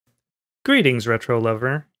Greetings, retro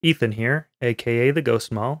lover. Ethan here, aka the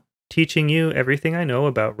Ghost Mall, teaching you everything I know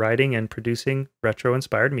about writing and producing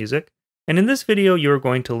retro-inspired music. And in this video, you're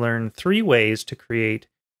going to learn 3 ways to create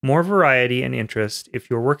more variety and interest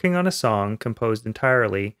if you're working on a song composed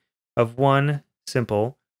entirely of one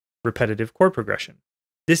simple, repetitive chord progression.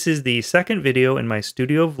 This is the second video in my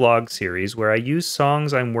studio vlog series where I use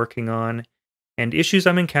songs I'm working on and issues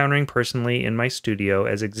I'm encountering personally in my studio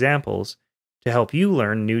as examples to help you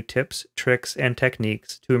learn new tips, tricks, and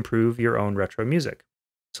techniques to improve your own retro music.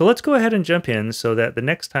 So let's go ahead and jump in so that the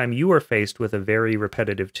next time you are faced with a very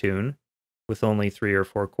repetitive tune, with only 3 or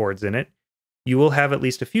 4 chords in it, you will have at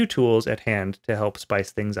least a few tools at hand to help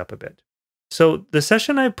spice things up a bit. So the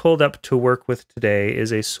session I pulled up to work with today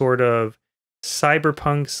is a sort of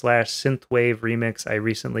cyberpunk/synthwave remix I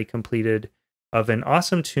recently completed of an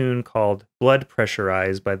awesome tune called Blood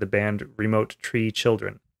Pressurize by the band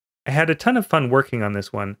RemoteTreeChildren. I had a ton of fun working on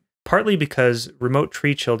this one, partly because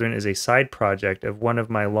RemoteTreeChildren is a side project of one of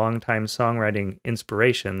my longtime songwriting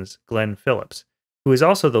inspirations, Glenn Phillips, who is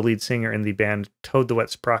also the lead singer in the band Toad the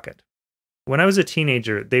Wet Sprocket. When I was a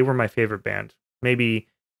teenager, they were my favorite band, maybe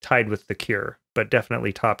tied with The Cure, but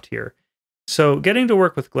definitely top tier. So getting to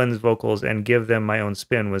work with Glenn's vocals and give them my own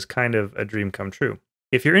spin was kind of a dream come true.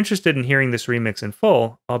 If you're interested in hearing this remix in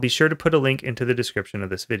full, I'll be sure to put a link into the description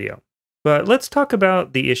of this video. But let's talk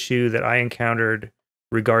about the issue that I encountered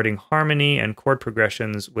regarding harmony and chord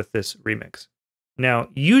progressions with this remix. Now,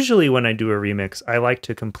 usually when I do a remix, I like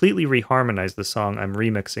to completely reharmonize the song I'm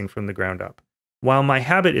remixing from the ground up. While my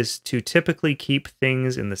habit is to typically keep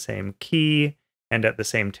things in the same key and at the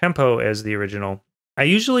same tempo as the original, I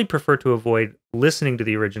usually prefer to avoid listening to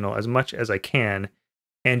the original as much as I can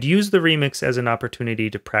and use the remix as an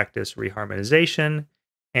opportunity to practice reharmonization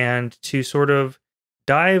and to sort of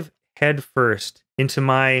dive head first into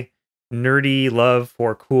my nerdy love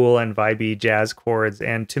for cool and vibey jazz chords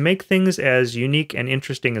and to make things as unique and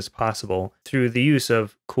interesting as possible through the use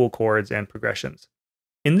of cool chords and progressions.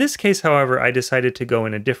 In this case, however, I decided to go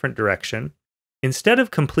in a different direction. Instead of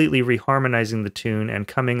completely reharmonizing the tune and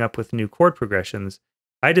coming up with new chord progressions,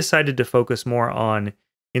 I decided to focus more on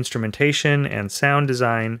instrumentation and sound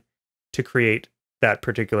design to create that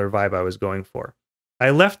particular vibe I was going for. I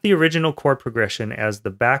left the original chord progression as the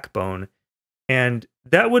backbone, and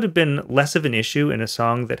that would have been less of an issue in a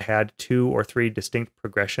song that had 2 or 3 distinct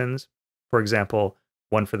progressions. For example,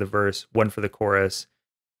 one for the verse, one for the chorus,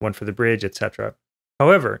 one for the bridge, etc.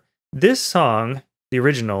 However, this song, the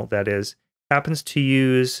original that is, happens to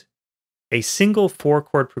use a single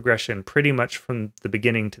 4-chord progression pretty much from the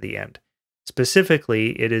beginning to the end.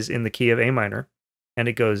 Specifically, it is in the key of A minor, and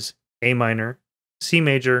it goes A minor, C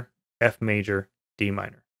major, F major, D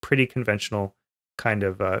minor. Pretty conventional kind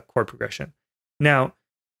of chord progression. Now,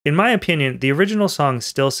 in my opinion, the original song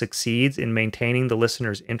still succeeds in maintaining the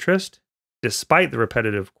listener's interest, despite the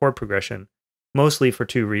repetitive chord progression, mostly for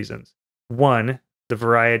 2 reasons. 1, the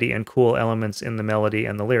variety and cool elements in the melody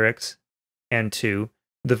and the lyrics, and 2,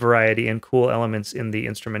 the variety and cool elements in the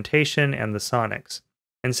instrumentation and the sonics.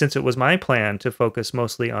 And since it was my plan to focus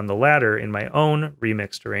mostly on the latter in my own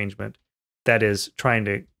remixed arrangement, that is, trying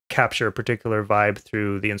to capture a particular vibe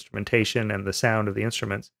through the instrumentation and the sound of the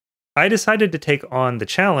instruments, I decided to take on the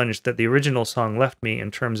challenge that the original song left me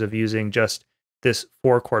in terms of using just this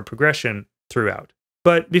 4-chord progression throughout.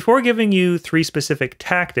 But before giving you 3 specific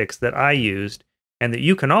tactics that I used, and that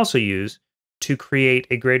you can also use to create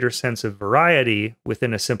a greater sense of variety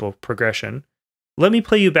within a simple progression, let me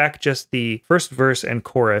play you back just the first verse and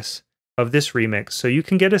chorus of this remix so you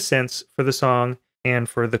can get a sense for the song and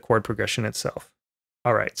for the chord progression itself.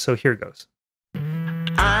 All right, so here goes.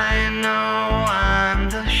 I know I'm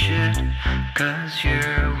the shit, 'cause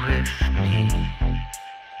you're with me.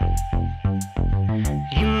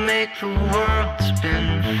 You make the world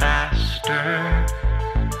spin faster.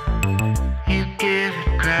 You give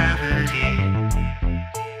it gravity.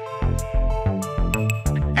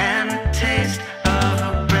 And the taste of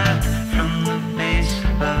a breath from the base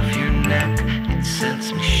of your neck, it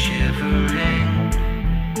sets me shivering.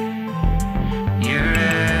 You're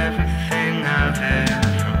everything I've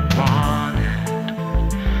ever wanted.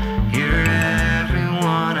 You're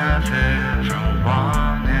everyone I've ever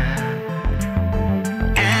wanted.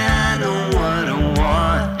 And I know what I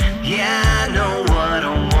want. Yeah, I know what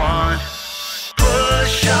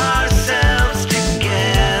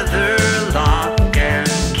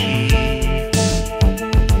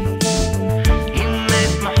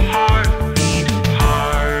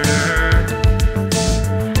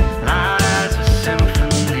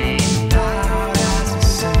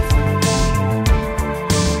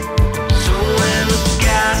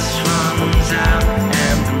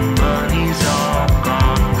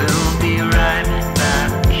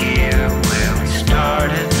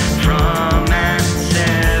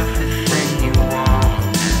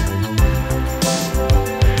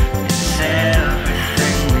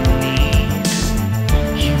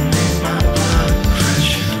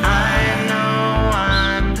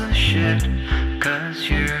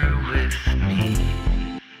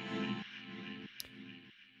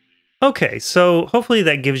Okay, so hopefully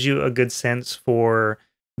that gives you a good sense for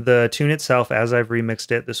the tune itself as I've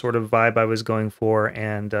remixed it, the sort of vibe I was going for,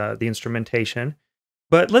 and the instrumentation.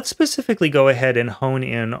 But let's specifically go ahead and hone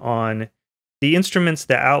in on the instruments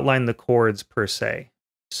that outline the chords per se.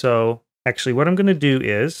 So actually what I'm going to do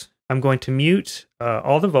is I'm going to mute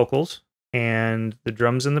all the vocals and the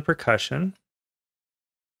drums and the percussion.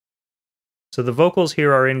 So the vocals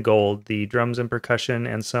here are in gold, the drums and percussion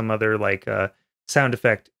and some other like sound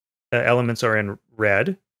effect elements are in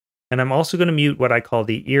red. And I'm also going to mute what I call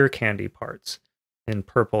the ear candy parts in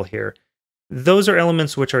purple here. Those are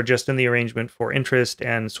elements which are just in the arrangement for interest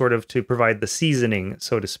and sort of to provide the seasoning,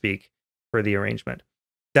 so to speak, for the arrangement.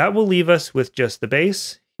 That will leave us with just the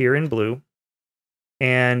bass here in blue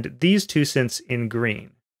and these two synths in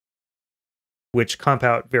green, which comp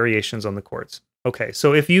out variations on the chords. Okay,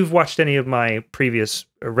 so if you've watched any of my previous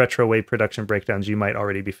Retrowave production breakdowns, you might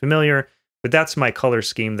already be familiar, but that's my color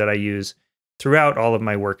scheme that I use throughout all of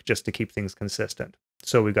my work just to keep things consistent.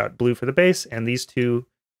 So we've got blue for the bass, and these two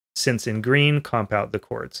synths in green comp out the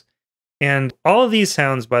chords. And all of these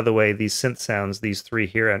sounds, by the way, these synth sounds, these three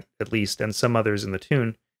here at least, and some others in the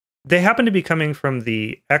tune, they happen to be coming from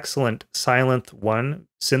the excellent Silent 1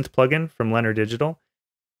 synth plugin from Leonard Digital.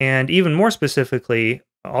 And even more specifically,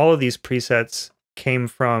 all of these presets came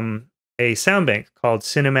from a sound bank called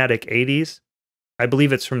Cinematic 80s. I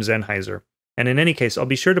believe it's from Sennheiser. And in any case, I'll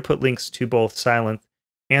be sure to put links to both Silent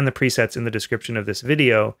and the presets in the description of this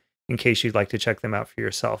video in case you'd like to check them out for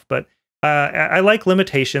yourself. But I like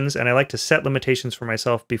limitations, and I like to set limitations for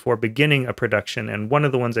myself before beginning a production. And one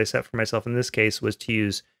of the ones I set for myself in this case was to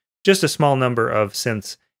use just a small number of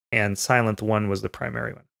synths, and Silent 1 was the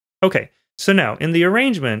primary one. Okay, so now in the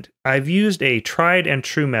arrangement, I've used a tried and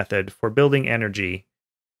true method for building energy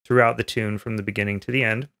throughout the tune from the beginning to the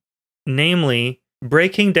end, namely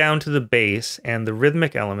breaking down to the bass and the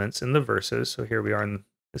rhythmic elements in the verses. So here we are,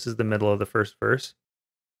 this is the middle of the first verse.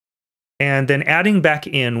 And then adding back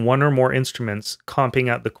in one or more instruments, comping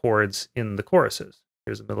out the chords in the choruses.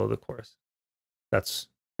 Here's the middle of the chorus. That's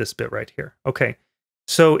this bit right here. Okay,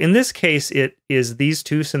 so in this case, it is these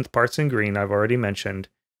two synth parts in green I've already mentioned,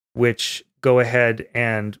 which go ahead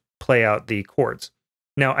and play out the chords.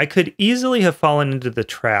 Now, I could easily have fallen into the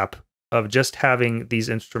trap of just having these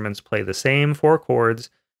instruments play the same four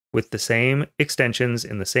chords with the same extensions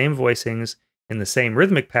in the same voicings in the same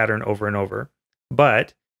rhythmic pattern over and over.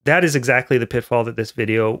 But that is exactly the pitfall that this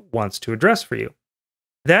video wants to address for you.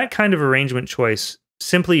 That kind of arrangement choice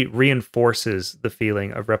simply reinforces the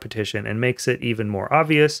feeling of repetition and makes it even more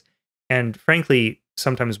obvious and, frankly,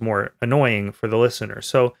 sometimes more annoying for the listener.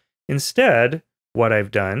 So instead, what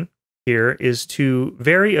I've done here is to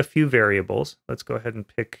vary a few variables. Let's go ahead and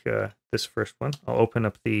pick this first one. I'll open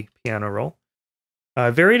up the piano roll.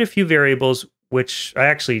 Varied a few variables, which I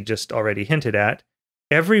actually just already hinted at,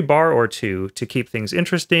 every bar or two to keep things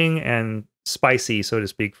interesting and spicy, so to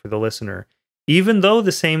speak, for the listener, even though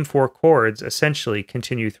the same four chords essentially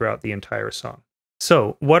continue throughout the entire song.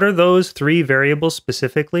 So what are those three variables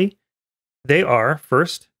specifically? They are,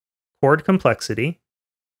 first, chord complexity,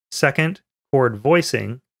 second, chord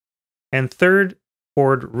voicing, and third,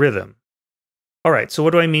 chord rhythm. All right, so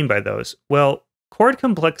what do I mean by those? Well, chord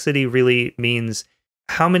complexity really means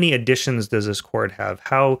how many additions does this chord have?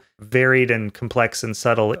 How varied and complex and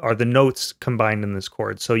subtle are the notes combined in this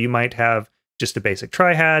chord? So you might have just a basic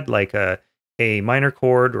triad, like a minor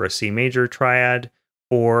chord or a C major triad,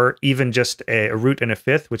 or even just a root and a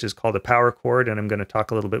fifth, which is called a power chord, and I'm going to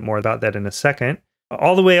talk a little bit more about that in a second,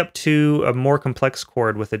 all the way up to a more complex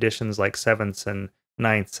chord with additions like sevenths and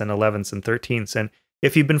ninths and 11ths and 13ths. And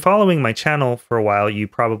if you've been following my channel for a while, you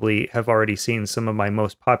probably have already seen some of my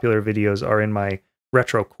most popular videos are in my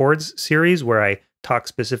Retro Chords series, where I talk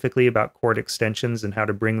specifically about chord extensions and how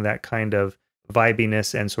to bring that kind of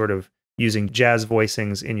vibiness and sort of using jazz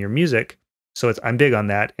voicings in your music. So I'm big on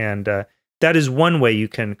that, and that is one way you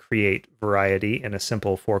can create variety in a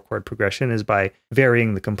simple four-chord progression, is by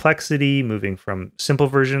varying the complexity, moving from simple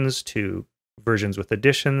versions to versions with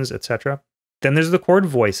additions, etc. Then there's the chord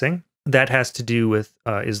voicing. That has to do with,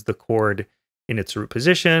 is the chord in its root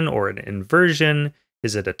position or an inversion?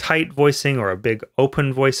 Is it a tight voicing or a big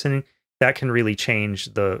open voicing? That can really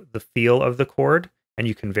change the feel of the chord, and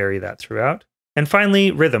you can vary that throughout. And finally,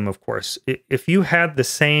 rhythm, of course. If you had the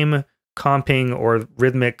same comping or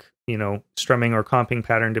rhythmic, strumming or comping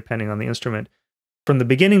pattern, depending on the instrument, from the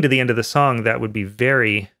beginning to the end of the song, that would be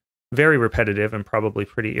very, very repetitive and probably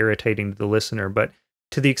pretty irritating to the listener. But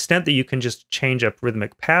to the extent that you can just change up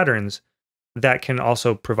rhythmic patterns, that can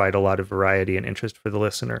also provide a lot of variety and interest for the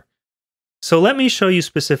listener. So let me show you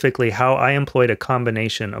specifically how I employed a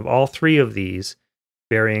combination of all three of these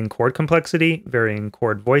varying chord complexity, varying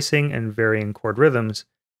chord voicing, and varying chord rhythms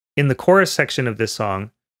in the chorus section of this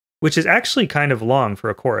song, which is actually kind of long for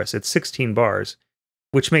a chorus. It's 16 bars,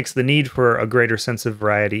 which makes the need for a greater sense of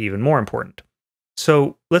variety even more important.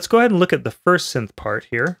 So let's go ahead and look at the first synth part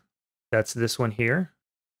here. That's this one here.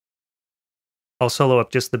 I'll solo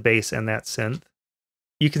up just the bass and that synth.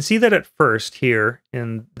 You can see that at first here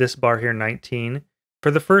in this bar here, 19,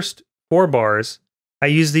 for the first 4 bars, I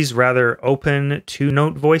use these rather open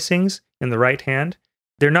 2-note voicings in the right hand.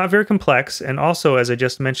 They're not very complex, and also, as I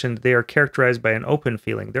just mentioned, they are characterized by an open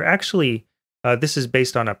feeling. They're actually, this is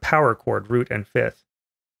based on a power chord, root and fifth.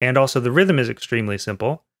 And also the rhythm is extremely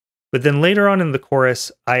simple. But then later on in the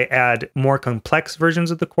chorus, I add more complex versions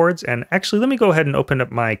of the chords. And actually, let me go ahead and open up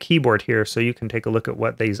my keyboard here so you can take a look at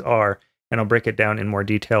what these are, and I'll break it down in more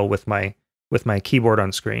detail with my keyboard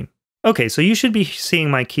on screen. Okay, so you should be seeing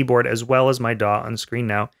my keyboard as well as my DAW on screen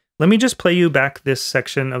now. Let me just play you back this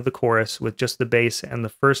section of the chorus with just the bass and the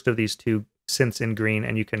first of these 2 synths in green,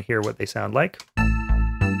 and you can hear what they sound like.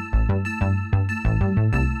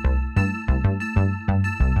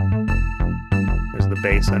 There's the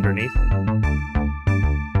bass underneath.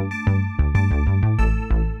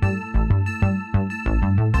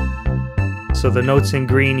 So the notes in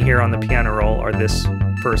green here on the piano roll are this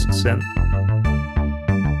first synth.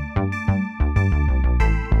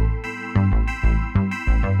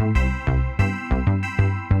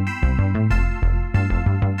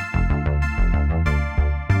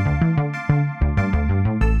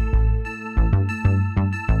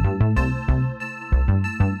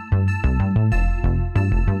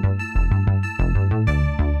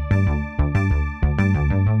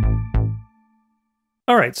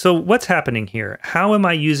 All right, so what's happening here? How am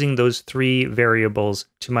I using those 3 variables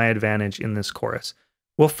to my advantage in this chorus?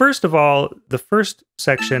 Well, first of all, the first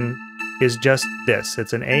section is just this.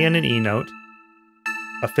 It's an A and an E note,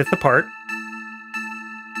 a fifth apart,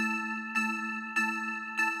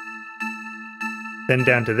 then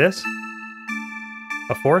down to this,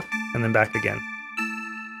 a fourth, and then back again.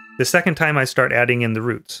 The second time I start adding in the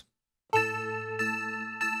roots.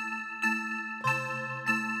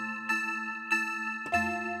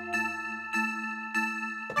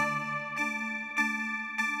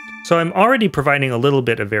 So I'm already providing a little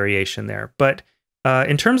bit of variation there, but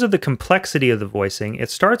in terms of the complexity of the voicing, it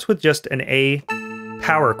starts with just an A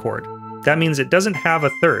power chord. That means it doesn't have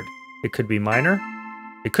a third. It could be minor,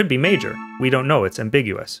 it could be major. We don't know, it's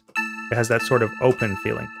ambiguous. It has that sort of open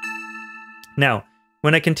feeling. Now,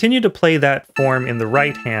 when I continue to play that form in the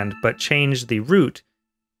right hand, but change the root,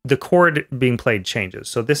 the chord being played changes.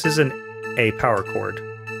 So this is an A power chord.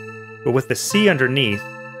 But with the C underneath,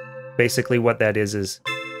 basically what that is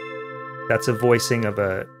that's a voicing of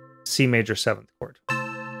a C major 7th chord.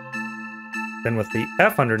 Then with the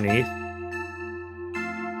F underneath,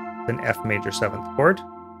 an F major 7th chord.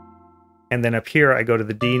 And then up here, I go to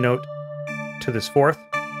the D note to this 4th.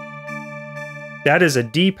 That is a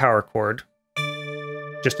D power chord,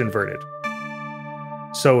 just inverted.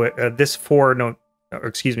 So this 4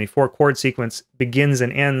 chord sequence begins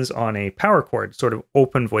and ends on a power chord, sort of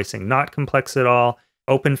open voicing, not complex at all,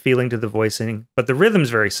 open feeling to the voicing, but the rhythm's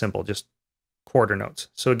very simple, just quarter notes.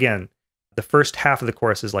 So again, the first half of the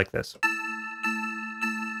chorus is like this.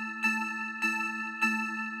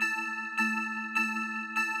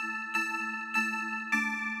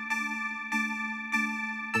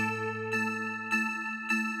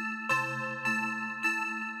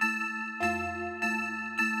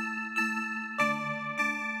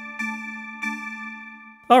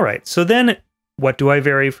 All right, so then what do I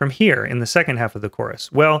vary from here in the second half of the chorus?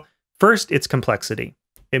 Well, first, it's complexity.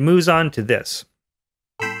 It moves on to this.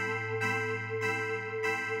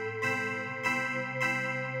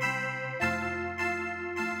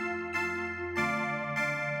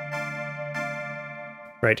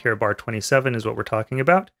 Right here, bar 27 is what we're talking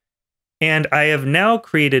about. And I have now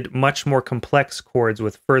created much more complex chords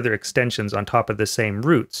with further extensions on top of the same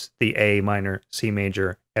roots, the A minor, C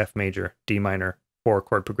major, F major, D minor,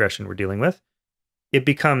 4-chord progression we're dealing with. It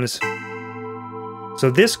becomes... So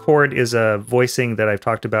this chord is a voicing that I've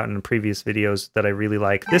talked about in previous videos that I really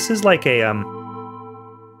like. This is like a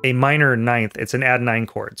minor 9th. It's an add 9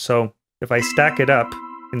 chord. So if I stack it up,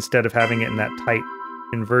 instead of having it in that tight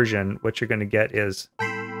inversion, what you're going to get is...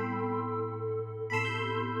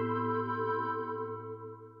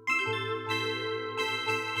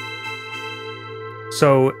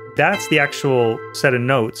 So that's the actual set of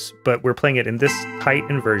notes, but we're playing it in this tight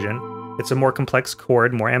inversion. It's a more complex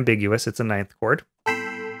chord, more ambiguous. It's a 9th chord.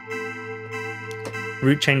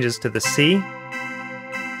 Root changes to the C.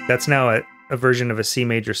 That's now a version of a C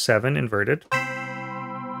major 7 inverted.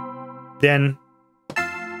 Then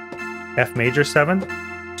F major 7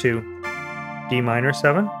 to D minor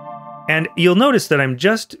 7. And you'll notice that I'm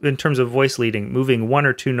just, in terms of voice leading, moving 1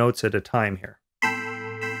 or 2 notes at a time here.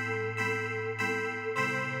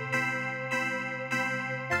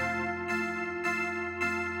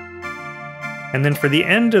 And then for the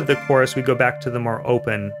end of the chorus, we go back to the more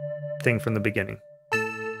open thing from the beginning.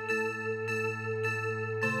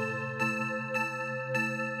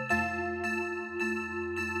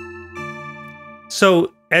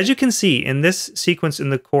 So, as you can see, in this sequence in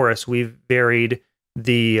the chorus, we've varied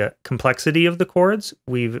the complexity of the chords,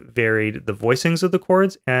 we've varied the voicings of the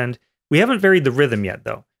chords, and we haven't varied the rhythm yet,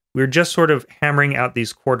 though. We're just sort of hammering out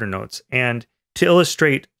these quarter notes. And to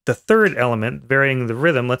illustrate the third element, varying the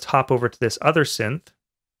rhythm, let's hop over to this other synth,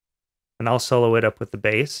 and I'll solo it up with the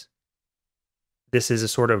bass. This is a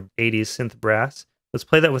sort of 80s synth brass. Let's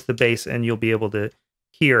play that with the bass, and you'll be able to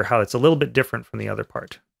hear how it's a little bit different from the other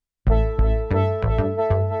part.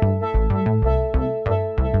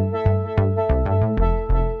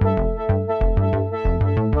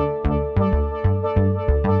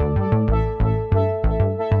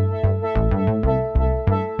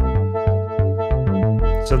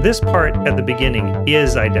 So this part at the beginning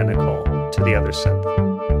is identical to the other synth,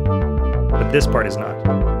 but this part is not.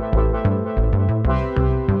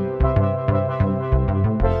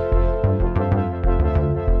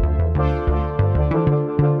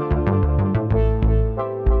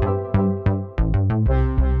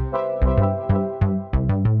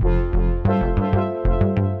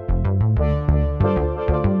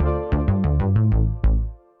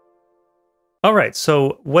 All right,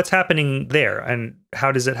 so what's happening there, and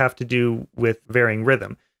how does it have to do with varying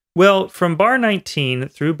rhythm? Well, from bar 19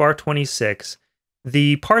 through bar 26,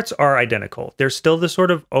 the parts are identical. They're still the sort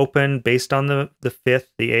of open based on the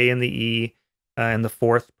fifth, the A and the E, and the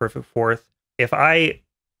fourth, perfect fourth. If I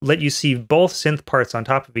let you see both synth parts on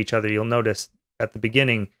top of each other, you'll notice at the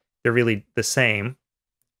beginning they're really the same.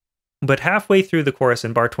 But halfway through the chorus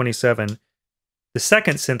in bar 27, the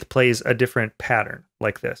second synth plays a different pattern,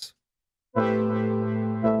 like this. Sort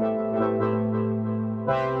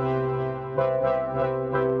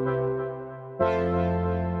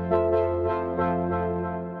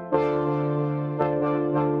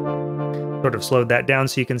of slowed that down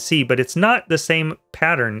so you can see, but it's not the same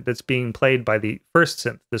pattern that's being played by the first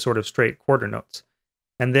synth, the sort of straight quarter notes.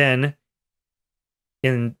 And then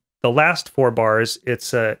in the last 4 bars,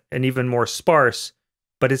 it's an even more sparse,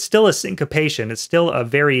 but it's still a syncopation. It's still a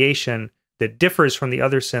variation that differs from the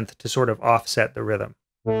other synth to sort of offset the rhythm.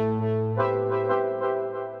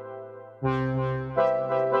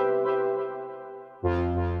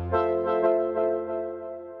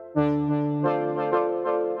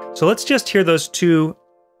 So let's just hear those 2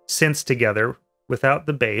 synths together without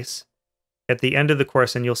the bass at the end of the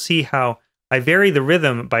chorus, and you'll see how I vary the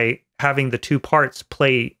rhythm by having the 2 parts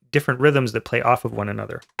play different rhythms that play off of one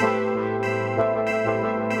another.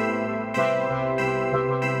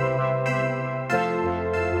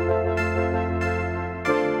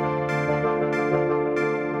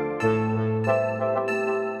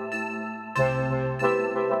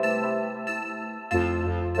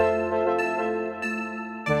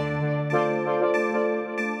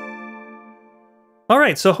 All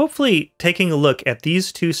right, so hopefully taking a look at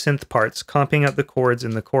these 2 synth parts, comping out the chords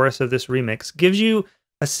in the chorus of this remix, gives you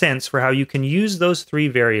a sense for how you can use those 3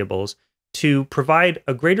 variables to provide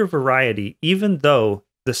a greater variety, even though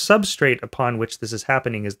the substrate upon which this is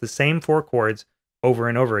happening is the same 4 chords over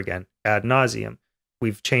and over again, ad nauseum.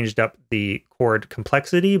 We've changed up the chord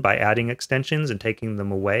complexity by adding extensions and taking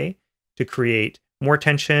them away to create more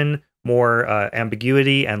tension, more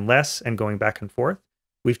ambiguity, and less, and going back and forth.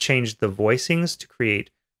 We've changed the voicings to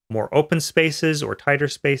create more open spaces or tighter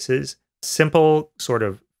spaces, simple sort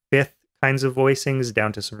of fifth kinds of voicings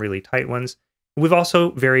down to some really tight ones. We've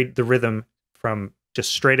also varied the rhythm from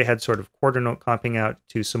just straight ahead sort of quarter note comping out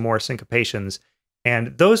to some more syncopations.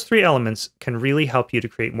 And those 3 elements can really help you to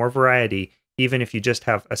create more variety, even if you just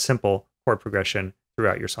have a simple chord progression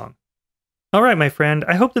throughout your song. All right, my friend,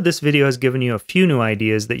 I hope that this video has given you a few new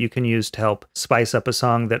ideas that you can use to help spice up a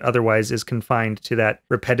song that otherwise is confined to that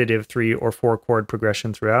repetitive 3 or 4 chord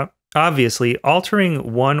progression throughout. Obviously,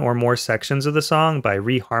 altering 1 or more sections of the song by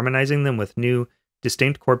reharmonizing them with new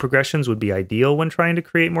distinct chord progressions would be ideal when trying to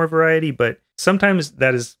create more variety, but sometimes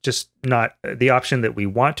that is just not the option that we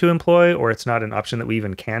want to employ, or it's not an option that we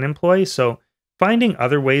even can employ. So finding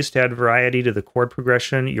other ways to add variety to the chord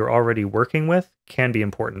progression you're already working with can be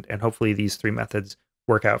important, and hopefully these 3 methods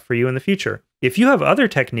work out for you in the future. If you have other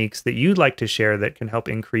techniques that you'd like to share that can help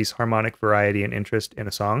increase harmonic variety and interest in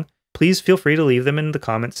a song, please feel free to leave them in the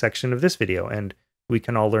comments section of this video, and we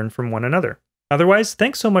can all learn from one another. Otherwise,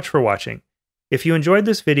 thanks so much for watching. If you enjoyed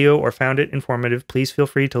this video or found it informative, please feel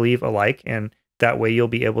free to leave a like, and that way you'll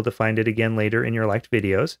be able to find it again later in your liked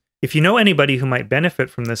videos. If you know anybody who might benefit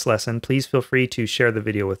from this lesson, please feel free to share the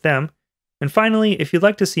video with them. And finally, if you'd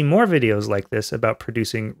like to see more videos like this about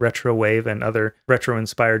producing retrowave and other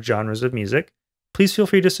retro-inspired genres of music, please feel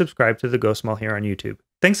free to subscribe to the Ghost Mall here on YouTube.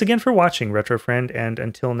 Thanks again for watching, Retro Friend, and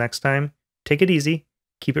until next time, take it easy,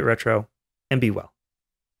 keep it retro, and be well.